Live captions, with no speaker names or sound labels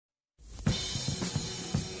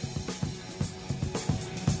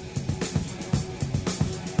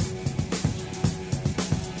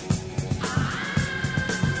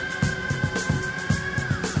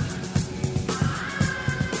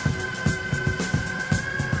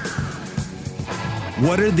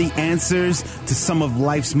What are the answers to some of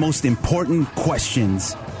life's most important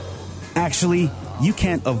questions? Actually, you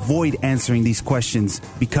can't avoid answering these questions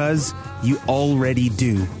because you already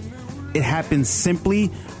do. It happens simply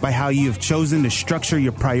by how you have chosen to structure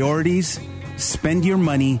your priorities, spend your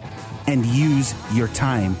money, and use your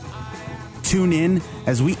time. Tune in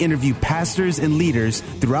as we interview pastors and leaders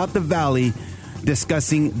throughout the Valley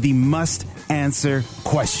discussing the must-answer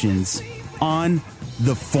questions on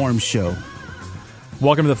The Forum Show.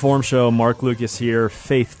 Welcome to The Forum Show. Mark Lucas here,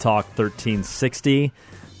 Faith Talk 1360.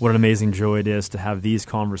 What an amazing joy it is to have these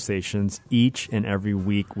conversations each and every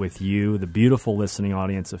week with you, the beautiful listening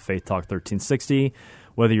audience of Faith Talk 1360.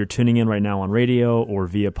 Whether you're tuning in right now on radio or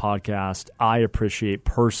via podcast, I appreciate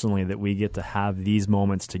personally that we get to have these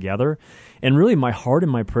moments together. And really, my heart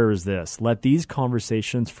and my prayer is this: let these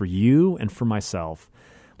conversations for you and for myself,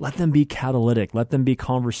 let them be catalytic. Let them be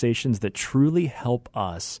conversations that truly help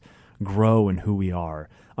us grow in who we are,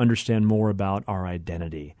 understand more about our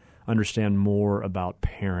identity, understand more about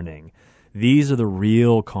parenting. These are the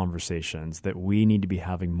real conversations that we need to be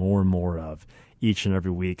having more and more of each and every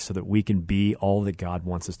week so that we can be all that God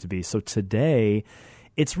wants us to be. So today,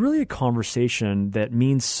 it's really a conversation that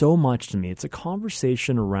means so much to me. It's a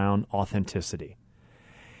conversation around authenticity.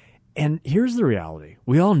 And here's the reality.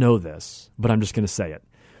 We all know this, but I'm just going to say it.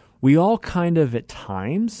 We all kind of at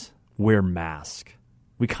times wear masks.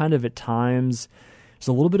 We kind of at times, there's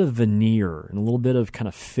a little bit of veneer and a little bit of kind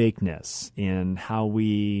of fakeness in how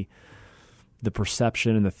the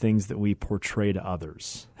perception and the things that we portray to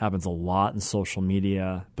others. Happens a lot in social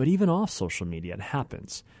media, but even off social media, it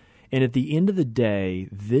happens. And at the end of the day,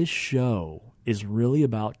 this show is really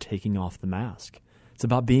about taking off the mask. It's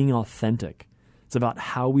about being authentic. It's about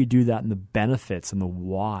how we do that and the benefits and the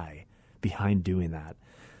why behind doing that.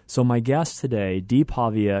 So my guest today, Dee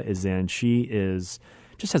Pavia, is in. She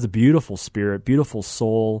just has a beautiful spirit, beautiful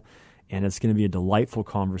soul, and it's going to be a delightful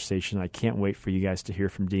conversation. I can't wait for you guys to hear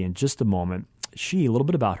from Dee in just a moment. A little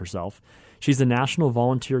bit about herself. She's the National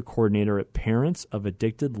Volunteer Coordinator at Parents of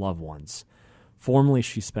Addicted Loved Ones. Formerly,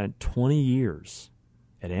 she spent 20 years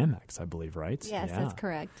at Amex, I believe, right? Yes, yeah. That's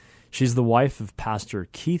correct. She's the wife of Pastor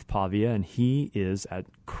Keith Pavia, and he is at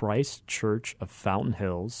Christ Church of Fountain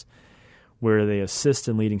Hills, where they assist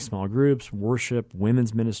in leading small groups, worship,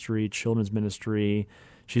 women's ministry, children's ministry.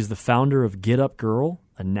 She's the founder of Get Up Girl,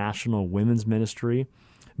 a national women's ministry,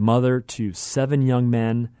 mother to 7 young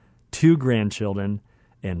men, 2 grandchildren,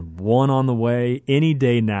 and 1 on the way any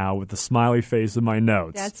day now with the smiley face in my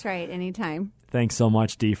notes. That's right, anytime. Thanks so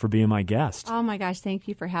much, Dee, for being my guest. Oh my gosh, thank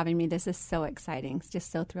you for having me. This is so exciting. It's just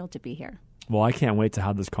so thrilled to be here. Well, I can't wait to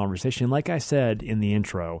have this conversation. Like I said in the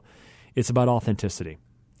intro, it's about authenticity,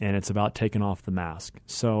 and it's about taking off the mask.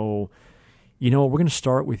 So, we're going to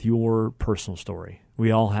start with your personal story.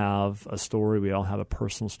 We all have a story. We all have a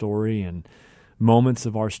personal story, and moments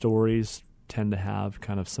of our stories tend to have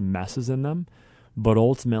kind of some messes in them. But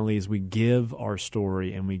ultimately, as we give our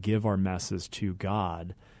story and we give our messes to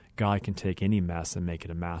God, God can take any mess and make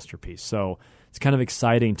it a masterpiece. So it's kind of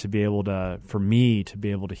exciting to be able to, for me, to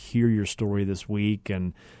be able to hear your story this week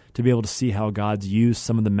and to be able to see how God's used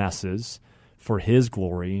some of the messes for His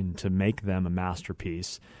glory and to make them a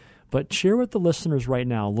masterpiece. But share with the listeners right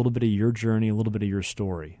now a little bit of your journey, a little bit of your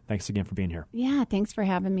story. Thanks again for being here. Yeah, thanks for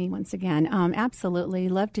having me once again. Absolutely.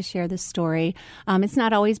 Love to share this story. It's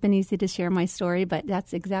not always been easy to share my story, but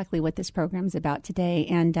that's exactly what this program is about today.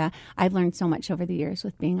 And I've learned so much over the years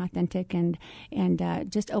with being authentic and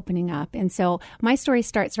just opening up. And so my story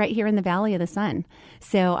starts right here in the Valley of the Sun.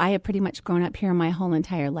 So I have pretty much grown up here my whole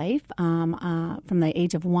entire life. From the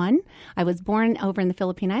age of 1, I was born over in the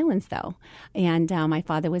Philippine Islands, though. And my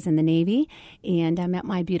father was in the Navy, and I met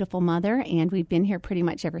my beautiful mother, and we've been here pretty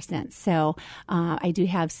much ever since. So I do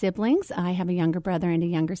have siblings. I have a younger brother and a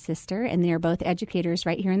younger sister, and they're both educators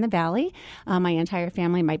right here in the Valley. My entire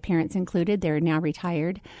family, my parents included, they're now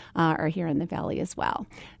retired, are here in the Valley as well.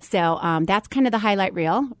 So that's kind of the highlight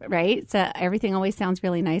reel, right? So everything always sounds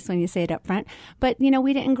really nice when you say it up front. But,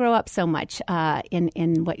 we didn't grow up so much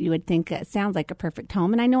in what you would think sounds like a perfect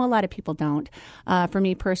home, and I know a lot of people don't. For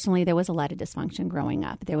me personally, there was a lot of dysfunction growing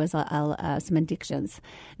up. There was some addictions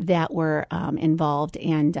that were involved.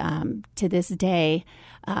 And to this day,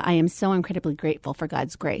 I am so incredibly grateful for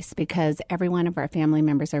God's grace because every one of our family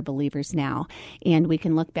members are believers now. And we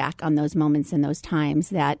can look back on those moments and those times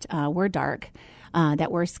that were dark,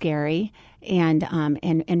 that were scary, and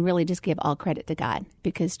really just give all credit to God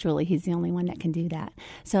because truly He's the only one that can do that.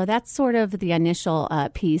 So that's sort of the initial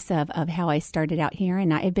piece of how I started out here,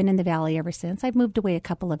 and I've been in the Valley ever since. I've moved away a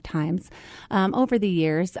couple of times over the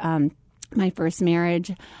years. my first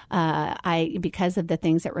marriage, because of the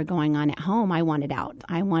things that were going on at home, I wanted out.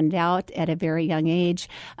 I wanted out at a very young age.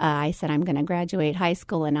 I said, I'm going to graduate high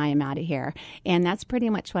school and I am out of here. And that's pretty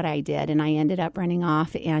much what I did. And I ended up running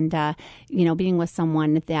off and, being with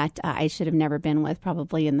someone that I should have never been with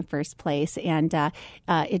probably in the first place. And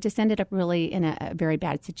it just ended up really in a very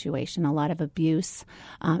bad situation, a lot of abuse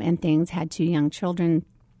and things, had 2 young children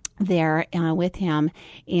there with him,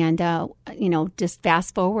 and just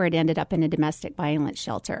fast forward, ended up in a domestic violence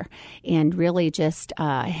shelter, and really just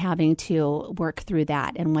having to work through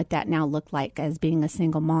that and what that now looked like as being a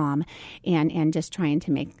single mom, and just trying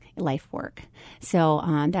to make life work. So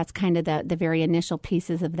that's kind of the very initial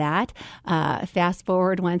pieces of that. Fast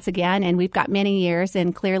forward once again, and we've got many years,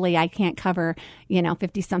 and clearly I can't cover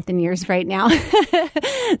 50-something years right now.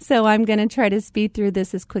 So I'm going to try to speed through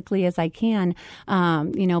this as quickly as I can.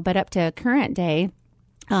 But up to current day,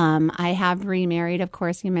 I have remarried. Of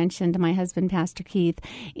course, you mentioned my husband, Pastor Keith,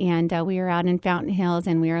 and we are out in Fountain Hills,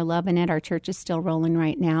 and we are loving it. Our church is still rolling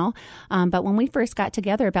right now. But when we first got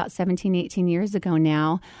together about 17, 18 years ago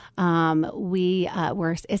now, we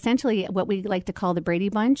were essentially what we like to call the Brady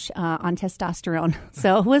Bunch on testosterone.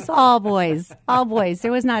 So it was all boys, all boys.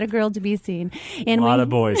 There was not a girl to be seen. And a lot of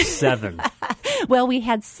boys, 7. Well, we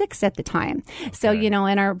had 6 at the time. Okay. So, in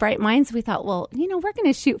our bright minds, we thought, well, we're going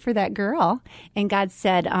to shoot for that girl. And God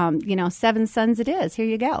said, 7 sons it is. Here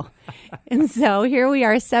you go. And so here we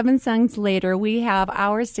are, 7 sons later. We have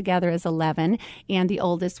ours together as 11. And the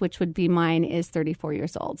oldest, which would be mine, is 34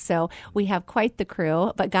 years old. So we have quite the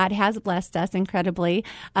crew. But God has blessed us incredibly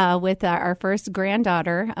with our first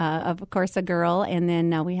granddaughter, of course, a girl. And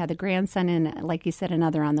then we had a grandson and, like you said,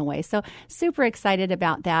 another on the way. So super excited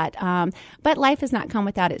about that. But life has not come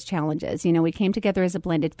without its challenges. We came together as a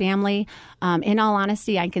blended family. In all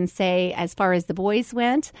honesty, I can say as far as the boys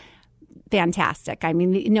went, fantastic. I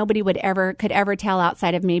mean, nobody could ever tell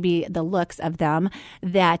outside of maybe the looks of them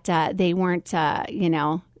that they weren't,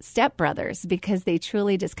 stepbrothers, because they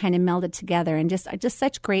truly just kind of melded together, and just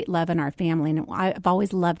such great love in our family. And I've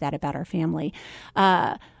always loved that about our family.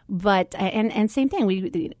 But and same thing.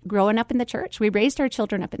 We growing up in the church, we raised our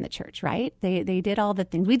children up in the church, right? They did all the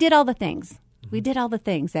things. We did all the things. We did all the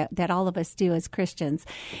things that all of us do as Christians,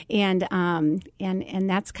 and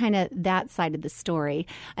that's kind of that side of the story.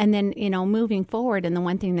 And then moving forward, and the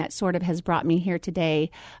one thing that sort of has brought me here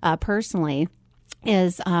today, personally,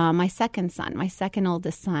 is my second son, my second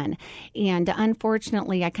oldest son. And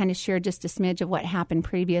unfortunately, I kind of shared just a smidge of what happened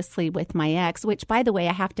previously with my ex, which, by the way,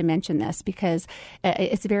 I have to mention this because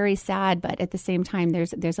it's very sad, but at the same time,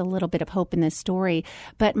 there's a little bit of hope in this story.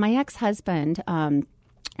 But my ex-husband,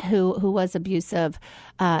 who was abusive,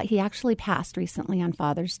 he actually passed recently on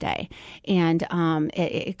Father's Day. And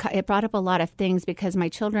it brought up a lot of things because my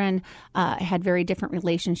children had very different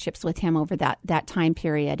relationships with him over that time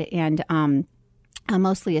period. And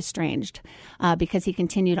mostly estranged because he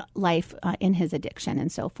continued life in his addiction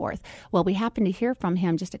and so forth. Well, we happened to hear from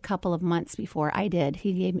him just a couple of months before I did.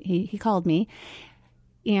 He called me.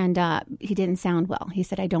 And he didn't sound well. He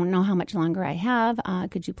said, I don't know how much longer I have.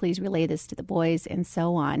 Could you please relay this to the boys, and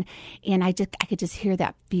so on. And I could just hear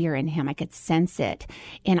that fear in him. I could sense it.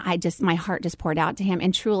 And my heart just poured out to him.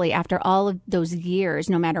 And truly, after all of those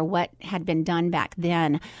years, no matter what had been done back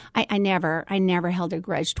then, I never held a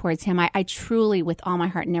grudge towards him. I truly, with all my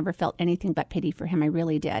heart, never felt anything but pity for him. I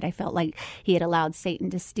really did. I felt like he had allowed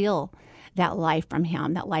Satan to steal that life from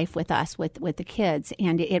him, that life with us, with the kids.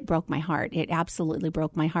 And it broke my heart. It absolutely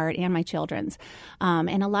broke my heart and my children's.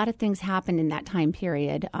 And a lot of things happened in that time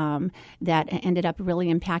period that ended up really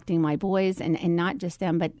impacting my boys, and not just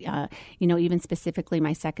them, but, even specifically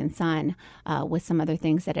my second son with some other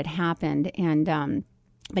things that had happened. And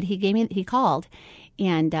but he called,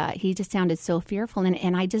 and he just sounded so fearful,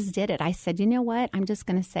 and I just did it. I said, you know what? I'm just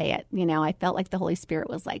going to say it. I felt like the Holy Spirit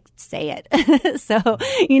was like, say it. So,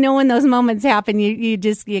 when those moments happen, you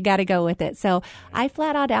got to go with it. So I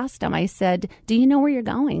flat out asked him, I said, do you know where you're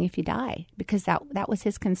going if you die? Because that was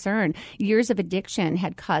his concern. Years of addiction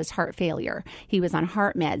had caused heart failure. He was on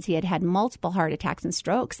heart meds. He had had multiple heart attacks and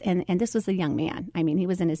strokes, and this was a young man. I mean, he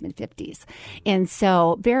was in his mid-50s. And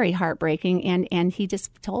so very heartbreaking, and he just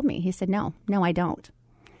told me, he said, no, I don't.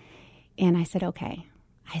 And I said, okay.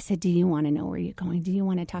 I said, do you want to know where you're going? Do you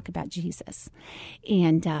want to talk about Jesus?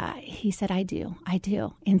 And he said, I do.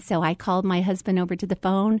 And so I called my husband over to the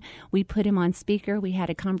phone. We put him on speaker. We had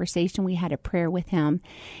a conversation. We had a prayer with him.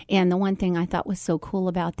 And the one thing I thought was so cool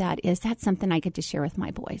about that is that's something I get to share with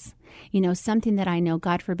my boys. Something that I know,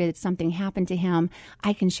 God forbid, something happened to him,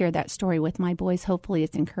 I can share that story with my boys. Hopefully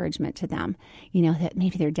it's encouragement to them, that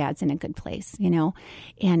maybe their dad's in a good place,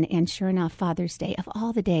 And sure enough, Father's Day, of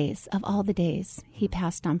all the days, he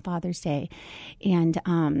passed on Father's Day.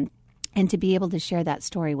 And to be able to share that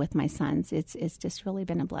story with my sons, it's just really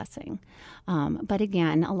been a blessing. But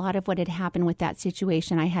again, a lot of what had happened with that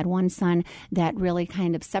situation, I had one son that really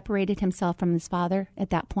kind of separated himself from his father at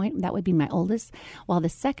that point. That would be my oldest. While the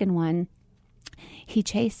second one, he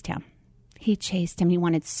chased him. He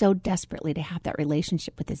wanted so desperately to have that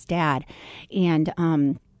relationship with his dad.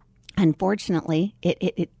 And unfortunately,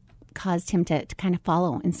 it caused him to kind of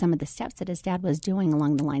follow in some of the steps that his dad was doing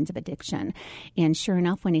along the lines of addiction. And sure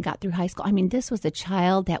enough, when he got through high school, this was a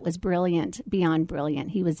child that was brilliant, beyond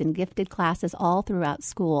brilliant. He was in gifted classes all throughout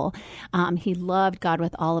school. He loved God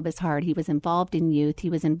with all of his heart. He was involved in youth. He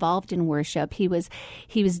was involved in worship. He was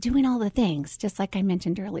doing all the things, just like I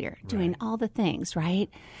mentioned earlier, doing all the things, right?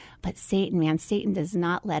 But Satan does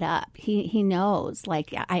not let up. He knows.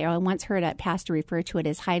 Like I once heard a pastor refer to it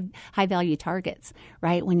as high value targets,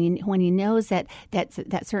 right? When he knows that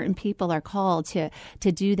certain people are called to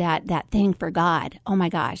do that thing for God. Oh my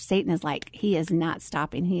gosh, Satan is like, he is not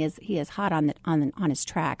stopping. He is hot on his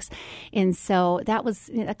tracks, and so that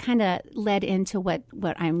was kind of led into what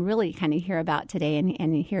I'm really kind of here about today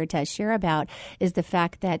and here to share about is the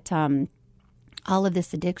fact that. All of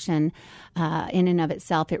this addiction in and of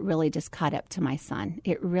itself, it really just caught up to my son.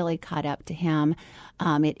 It really caught up to him.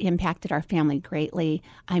 It impacted our family greatly.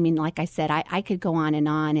 Like I said, I could go on,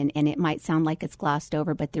 and it might sound like it's glossed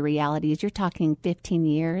over, but the reality is you're talking 15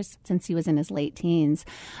 years since he was in his late teens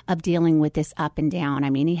of dealing with this up and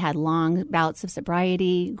down. He had long bouts of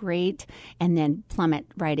sobriety, great, and then plummet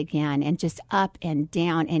right again, and just up and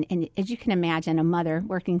down. And as you can imagine, a mother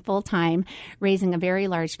working full-time, raising a very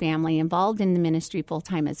large family, involved in the ministry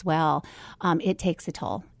full-time as well, it takes a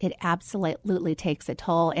toll. It absolutely takes a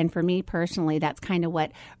toll. And for me personally, that's kind of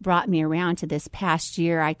what brought me around to this past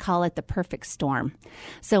year. I call it the perfect storm.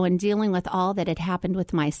 So in dealing with all that had happened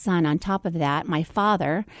with my son, on top of that, my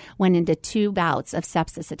father went into 2 bouts of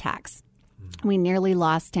sepsis attacks. We nearly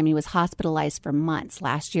lost him. He was hospitalized for months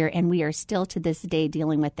last year, and we are still to this day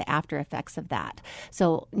dealing with the after effects of that.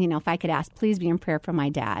 So, if I could ask, please be in prayer for my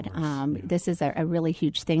dad. This is a really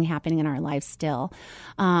huge thing happening in our lives still.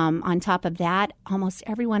 On top of that, almost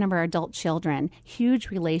every one of our adult children,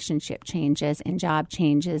 huge relationship changes and job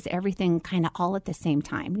changes, everything kind of all at the same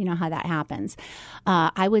time. You know how that happens.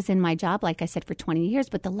 I was in my job, like I said, for 20 years,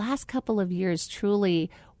 but the last couple of years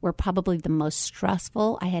truly were probably the most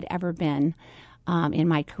stressful I had ever been in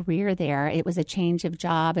my career there. It was a change of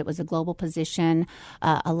job. It was a global position,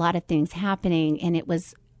 a lot of things happening, and it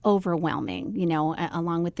was overwhelming,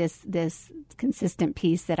 along with this consistent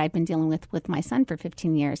piece that I've been dealing with my son for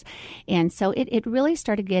 15 years. And so it really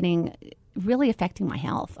started getting really affecting my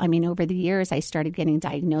health. Over the years, I started getting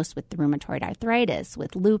diagnosed with rheumatoid arthritis,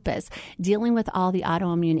 with lupus, dealing with all the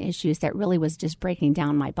autoimmune issues that really was just breaking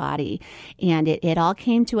down my body. And it all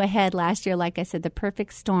came to a head last year, like I said, the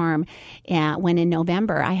perfect storm, when in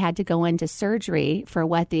November, I had to go into surgery for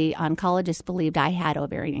what the oncologist believed I had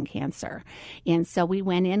ovarian cancer. And so we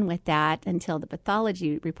went in with that until the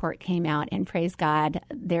pathology report came out, and praise God,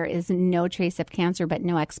 there is no trace of cancer, but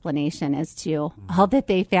no explanation as to all that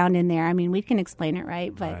they found in there. We can explain it,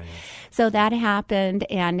 right? But right. So that happened,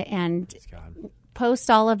 and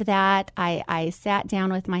post all of that, I sat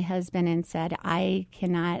down with my husband and said, I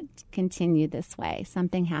cannot continue this way.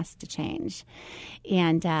 Something has to change.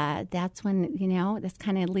 And that's when, that's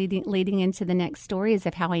kind of leading into the next stories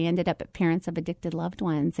of how I ended up at Parents of Addicted Loved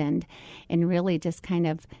Ones, and really just kind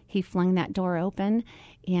of, he flung that door open,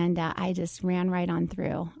 and I just ran right on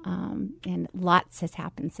through. And lots has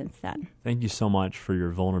happened since then. Thank you so much for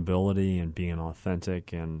your vulnerability and being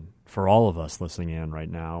authentic, and for all of us listening in right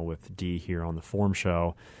now with Dee here on the Forum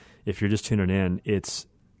Show. If you're just tuning in, it's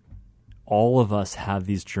all of us have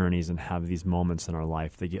these journeys and have these moments in our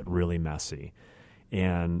life that get really messy.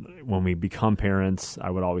 And when we become parents,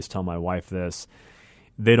 I would always tell my wife this,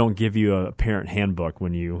 they don't give you a parent handbook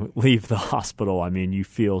when you leave the hospital. You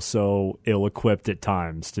feel so ill-equipped at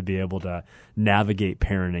times to be able to navigate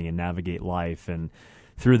parenting and navigate life. And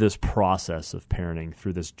through this process of parenting,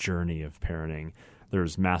 through this journey of parenting,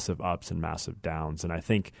 there's massive ups and massive downs. And I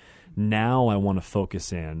think now I want to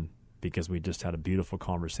focus in, because we just had a beautiful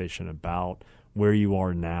conversation about where you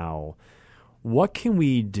are now. What can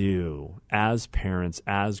we do as parents,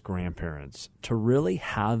 as grandparents, to really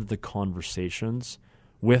have the conversations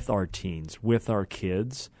with our teens, with our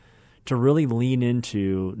kids, to really lean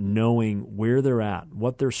into knowing where they're at,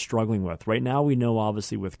 what they're struggling with? Right now, we know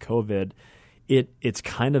obviously with COVID, it's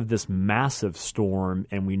kind of this massive storm,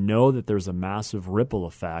 and we know that there's a massive ripple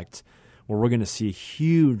effect where we're going to see a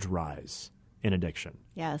huge rise in addiction.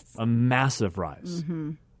 Yes. A massive rise.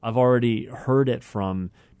 Mm-hmm. I've already heard it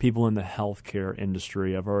from people in the healthcare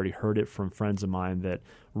industry. I've already heard it from friends of mine that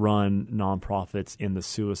run nonprofits in the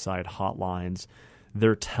suicide hotlines.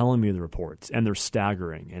 They're telling me the reports, and they're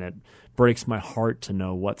staggering, and it breaks my heart to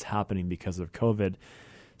know what's happening because of COVID.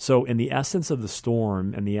 So in the essence of the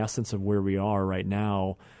storm and the essence of where we are right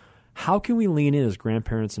now, how can we lean in as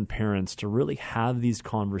grandparents and parents to really have these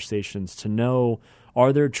conversations, to know,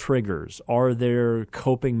 are there triggers, are there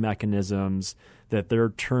coping mechanisms that they're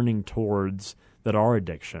turning towards that are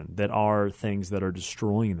addiction, that are things that are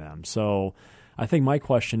destroying them? So I think my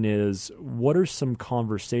question is, what are some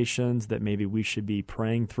conversations that maybe we should be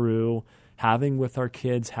praying through, having with our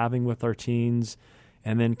kids, having with our teens,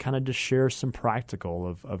 and then kind of just share some practical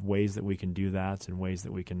of ways that we can do that and ways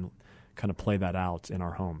that we can kind of play that out in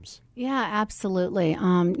our homes? Yeah, absolutely.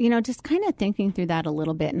 Just kind of thinking through that a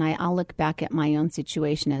little bit, and I'll look back at my own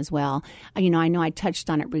situation as well. I know I touched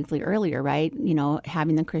on it briefly earlier, right?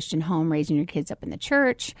 Having the Christian home, raising your kids up in the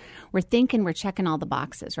church. We're thinking we're checking all the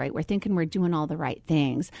boxes, right? We're thinking we're doing all the right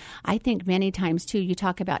things. I think many times, too, you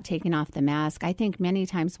talk about taking off the mask. I think many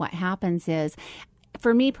times what happens is,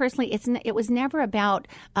 for me personally, it was never about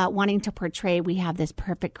wanting to portray we have this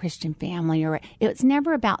perfect Christian family, or it's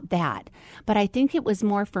never about that. But I think it was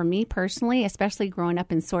more for me personally, especially growing up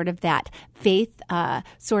in sort of that faith,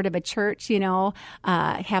 sort of a church,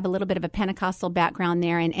 have a little bit of a Pentecostal background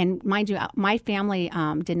there. And mind you, my family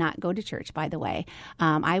did not go to church, by the way.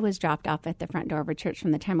 I was dropped off at the front door of a church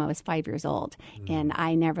from the time I was 5 years old, and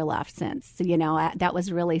I never left since. So, that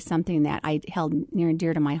was really something that I held near and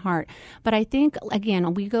dear to my heart. But I think, again,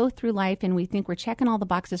 we go through life and we think we're checking all the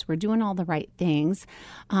boxes, we're doing all the right things,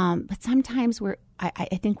 but sometimes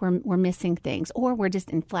I think we're missing things, or we're just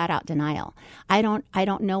in flat out denial. I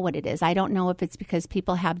don't know what it is. I don't know if it's because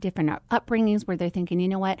people have different upbringings where they're thinking, you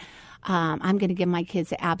know what, I'm going to give my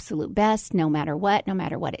kids the absolute best, no matter what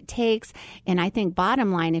it takes. And I think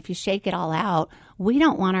bottom line, if you shake it all out, we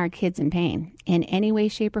don't want our kids in pain in any way,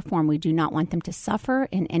 shape, or form. We do not want them to suffer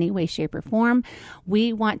in any way, shape, or form.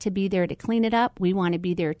 We want to be there to clean it up. We want to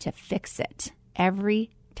be there to fix it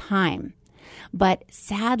every time. But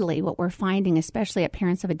sadly, what we're finding, especially at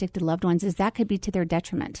parents of addicted loved ones, is that could be to their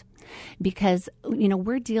detriment. Because,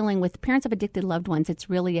 we're dealing with parents of addicted loved ones.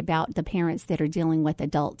 It's really about the parents that are dealing with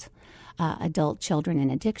adult children in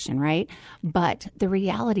addiction, right? But the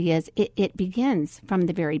reality is it begins from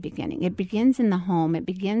the very beginning. It begins in the home. It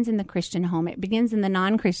begins in the Christian home. It begins in the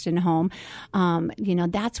non-Christian home.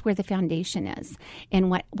 That's where the foundation is. And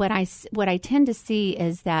what I tend to see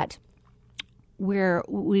is that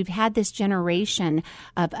we've had this generation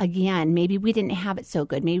of, again, maybe we didn't have it so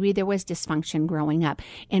good. Maybe there was dysfunction growing up.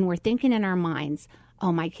 And we're thinking in our minds,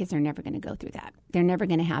 oh, my kids are never going to go through that. They're never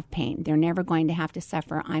going to have pain. They're never going to have to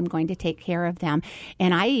suffer. I'm going to take care of them.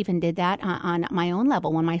 And I even did that on my own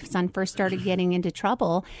level. When my son first started getting into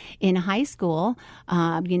trouble in high school,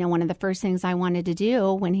 one of the first things I wanted to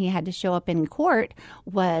do when he had to show up in court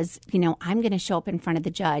was, I'm going to show up in front of the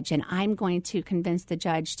judge, and I'm going to convince the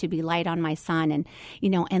judge to be light on my son. And,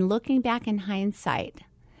 and looking back in hindsight,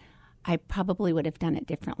 I probably would have done it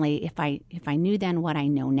differently if I knew then what I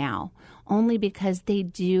know now, only because they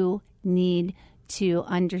do need to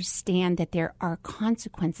understand that there are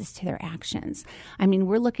consequences to their actions. I mean,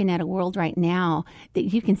 we're looking at a world right now that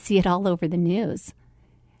you can see it all over the news.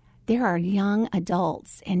 There are young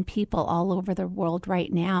adults and people all over the world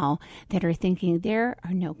right now that are thinking there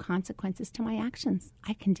are no consequences to my actions.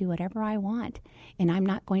 I can do whatever I want, and I'm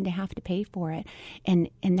not going to have to pay for it. And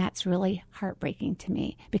that's really heartbreaking to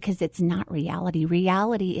me, because it's not reality.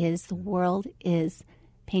 Reality is the world is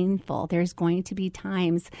painful. There's going to be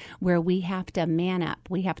times where we have to man up,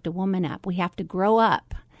 we have to woman up, we have to grow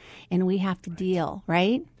up, and we have to deal,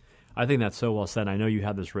 right? I think that's so well said. I know you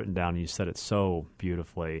had this written down, and you said it so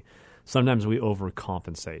beautifully. Sometimes we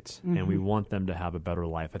overcompensate, and we want them to have a better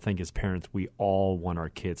life. I think as parents, we all want our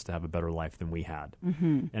kids to have a better life than we had.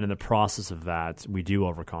 And in the process of that, we do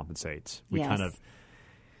overcompensate. We kind of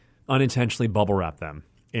unintentionally bubble wrap them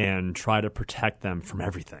and try to protect them from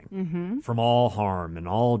everything, from all harm and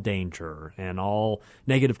all danger and all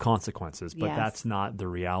negative consequences. But that's not the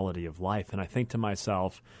reality of life. And I think to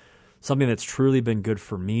myself, something that's truly been good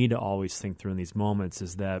for me to always think through in these moments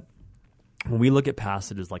is that when we look at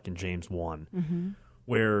passages like in James 1,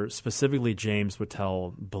 where specifically James would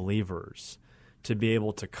tell believers to be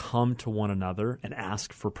able to come to one another and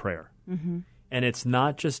ask for prayer. And it's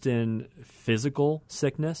not just in physical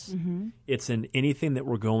sickness, it's in anything that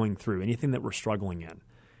we're going through, anything that we're struggling in.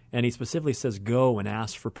 And he specifically says, go and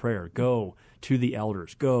ask for prayer. Go to the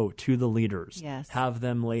elders. Go to the leaders. Yes. Have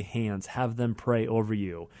them lay hands. Have them pray over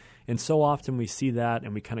you. And so often we see that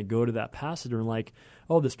and we kind of go to that passage and we're like,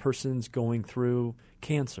 oh, this person's going through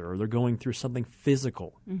cancer or they're going through something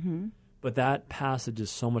physical. But that passage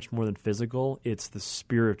is so much more than physical. It's the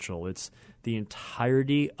spiritual. It's the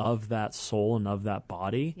entirety of that soul and of that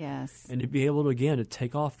body. Yes. And to be able to, again, to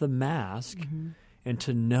take off the mask and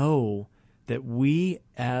to know that we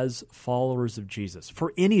as followers of Jesus,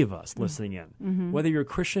 for any of us listening in, whether you're a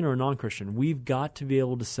Christian or a non-Christian, we've got to be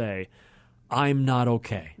able to say, I'm not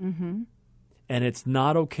okay. And it's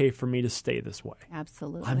not okay for me to stay this way.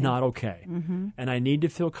 Absolutely. I'm not okay. And I need to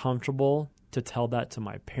feel comfortable to tell that to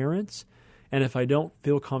my parents. And if I don't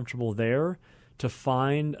feel comfortable there, to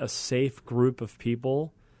find a safe group of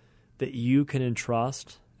people that you can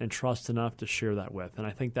entrust and trust enough to share that with. And I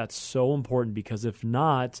think that's so important because if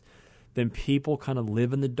not, then people kind of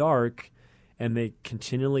live in the dark and they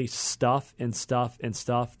continually stuff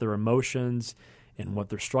their emotions and what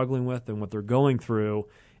they're struggling with and what they're going through.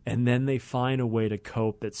 And then they find a way to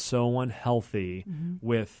cope that's so unhealthy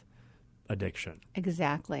with addiction.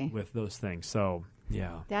 Exactly. With those things. So,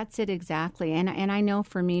 yeah. That's it exactly. And I know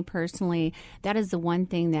for me personally, that is the one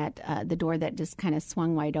thing that the door that just kind of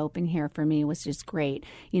swung wide open here for me was just great.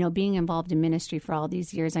 You know, being involved in ministry for all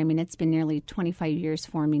these years, I mean, it's been nearly 25 years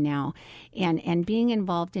for me now. And being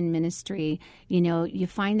involved in ministry, you know, you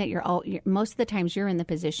find that you're most of the times you're in the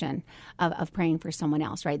position of praying for someone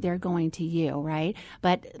else, right? They're going to you, right?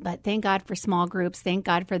 But thank God for small groups. Thank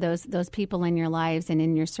God for those people in your lives and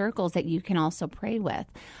in your circles that you can also pray with.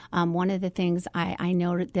 One of the things I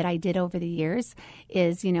know that I did over the years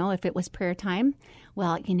is, you know, if it was prayer time,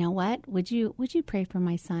 well, you know what? Would you pray for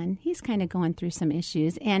my son? He's kind of going through some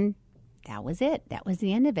issues, and that was it. That was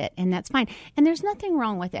the end of it, and that's fine. And there's nothing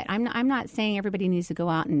wrong with it. I'm not saying everybody needs to go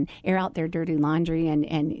out and air out their dirty laundry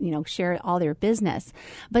and you know, share all their business.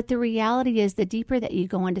 But the reality is, the deeper that you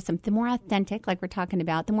go into something, the more authentic, like we're talking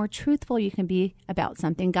about, the more truthful you can be about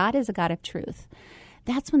something. God is a God of truth.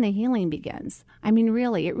 That's when the healing begins. I mean,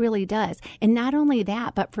 really, it really does. And not only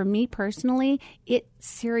that, but for me personally, it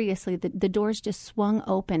seriously, the doors just swung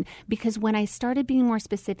open, because when I started being more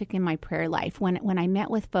specific in my prayer life, when I met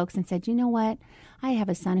with folks and said, you know what, I have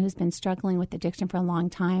a son who's been struggling with addiction for a long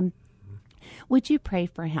time. Would you pray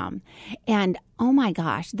for him? And oh my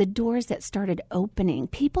gosh, the doors that started opening,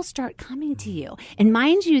 people start coming to you. And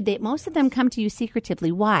mind you, most of them come to you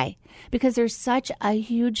secretively. Why? Because there's such a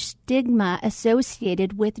huge stigma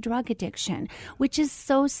associated with drug addiction, which is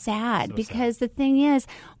so sad. Because the thing is,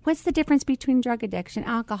 what's the difference between drug addiction,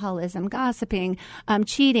 alcoholism, gossiping,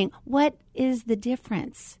 cheating? What is the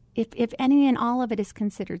difference? If any and all of it is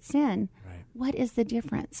considered sin, what is the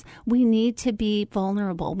difference? We need to be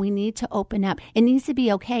vulnerable. We need to open up. It needs to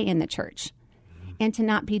be okay in the church and to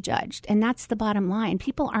not be judged. And that's the bottom line.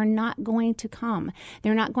 People are not going to come.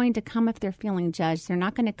 They're not going to come if they're feeling judged. They're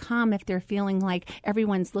not going to come if they're feeling like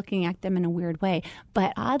everyone's looking at them in a weird way.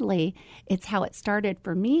 But oddly, it's how it started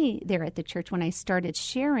for me there at the church. When I started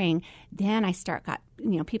sharing, then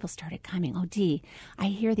people started coming. Oh, Dee, I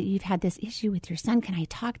hear that you've had this issue with your son. Can I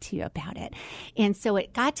talk to you about it? And so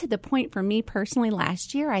it got to the point for me personally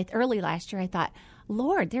early last year, I thought,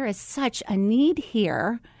 Lord, there is such a need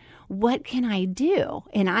here. What can I do?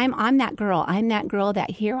 And I'm that girl. I'm that girl that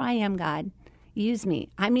here I am, God. Use me.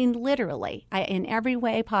 I mean, literally, in every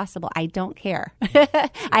way possible. I don't care.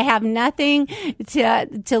 I have nothing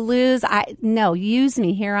to lose. Use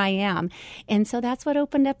me. Here I am. And so that's what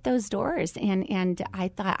opened up those doors. And I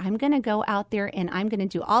thought, I'm going to go out there and I'm going to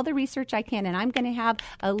do all the research I can, and I'm going to have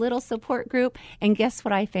a little support group. And guess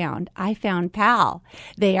what I found? I found PAL.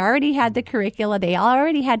 They already had the curricula. They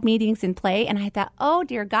already had meetings in play. And I thought, oh,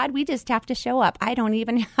 dear God, we just have to show up. I don't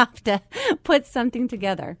even have to put something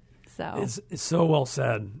together. So. It's so well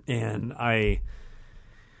said. And I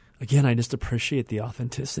just appreciate the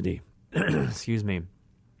authenticity, excuse me,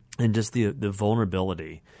 and just the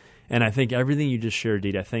vulnerability. And I think everything you just shared,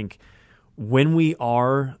 Dee, I think when we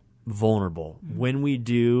are vulnerable, when we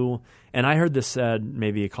do, and I heard this said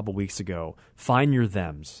maybe a couple weeks ago, find your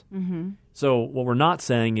thems. So what we're not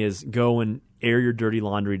saying is go and air your dirty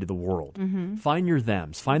laundry to the world. Find your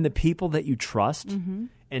thems. Find the people that you trust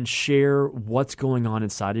and share what's going on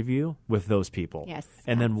inside of you with those people. Yes,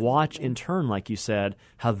 and then watch absolutely. in turn, like you said,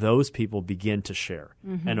 how those people begin to share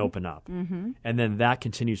and open up. And then that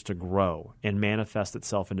continues to grow and manifest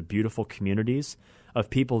itself into beautiful communities of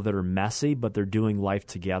people that are messy, but they're doing life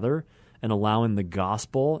together and allowing the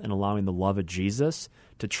gospel and allowing the love of Jesus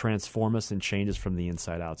to transform us and change us from the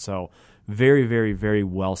inside out. So very, very, very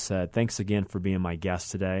well said. Thanks again for being my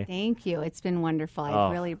guest today. Thank you. It's been wonderful.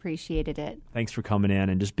 I've really appreciated it. Thanks for coming in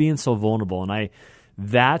and just being so vulnerable. And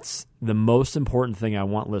that's the most important thing I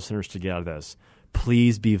want listeners to get out of this.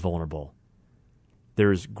 Please be vulnerable.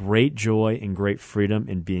 There's great joy and great freedom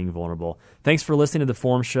in being vulnerable. Thanks for listening to The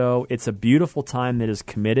Forum Show. It's a beautiful time that is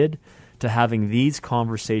committed to having these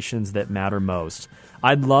conversations that matter most.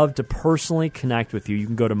 I'd love to personally connect with you. You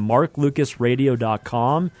can go to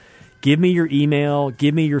marklucasradio.com. Give me your email.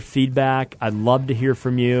 Give me your feedback. I'd love to hear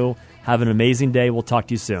from you. Have an amazing day. We'll talk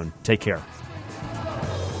to you soon. Take care.